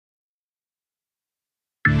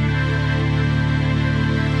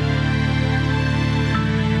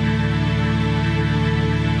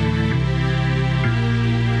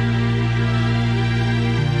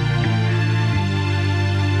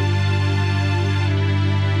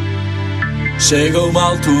Chega uma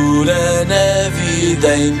altura na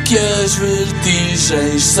vida em que as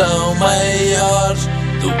vertigens são maiores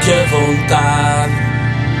do que a vontade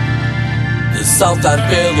de saltar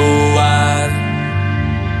pelo ar.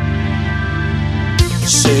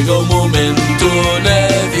 Chega um momento na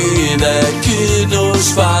vida que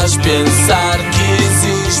nos faz pensar que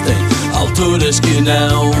existem alturas que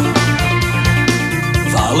não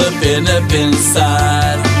vale a pena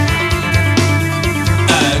pensar.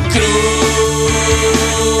 A cruz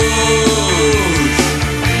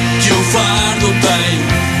que o fardo tem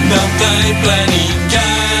não tem para ninguém.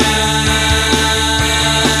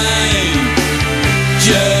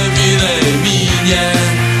 Que a vida é minha,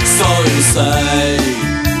 só eu sei.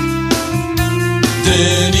 De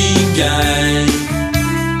ninguém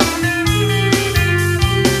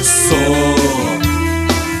sou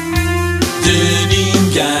de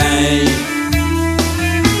ninguém.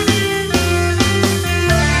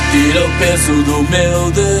 Tira o peso do meu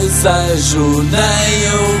desejo, nem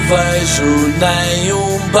eu vejo, nem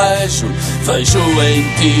um beijo vejo em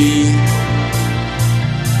ti.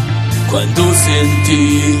 Quando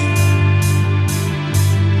senti,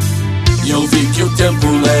 eu vi que o tempo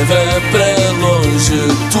leva para longe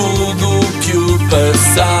tudo o que o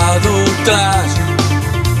passado traz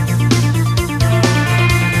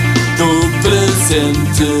do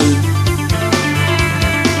presente.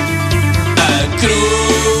 A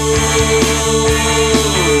cruz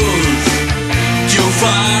que o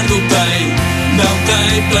fardo tem não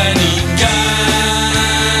tem para ninguém.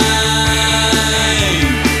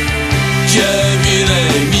 Que a vida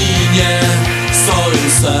é minha, só eu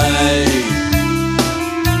sei.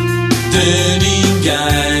 De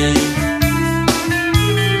ninguém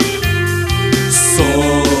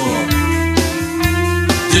sou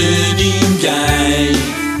de ninguém.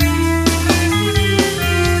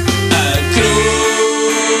 A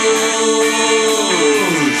cruz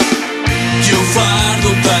que o fardo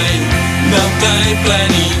tem não tem para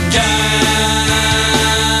ninguém.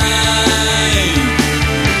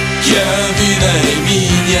 Que a vida é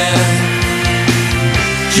minha,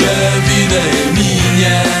 que a vida é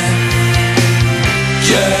minha.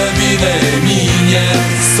 Que a vida é minha,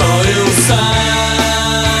 só eu sei.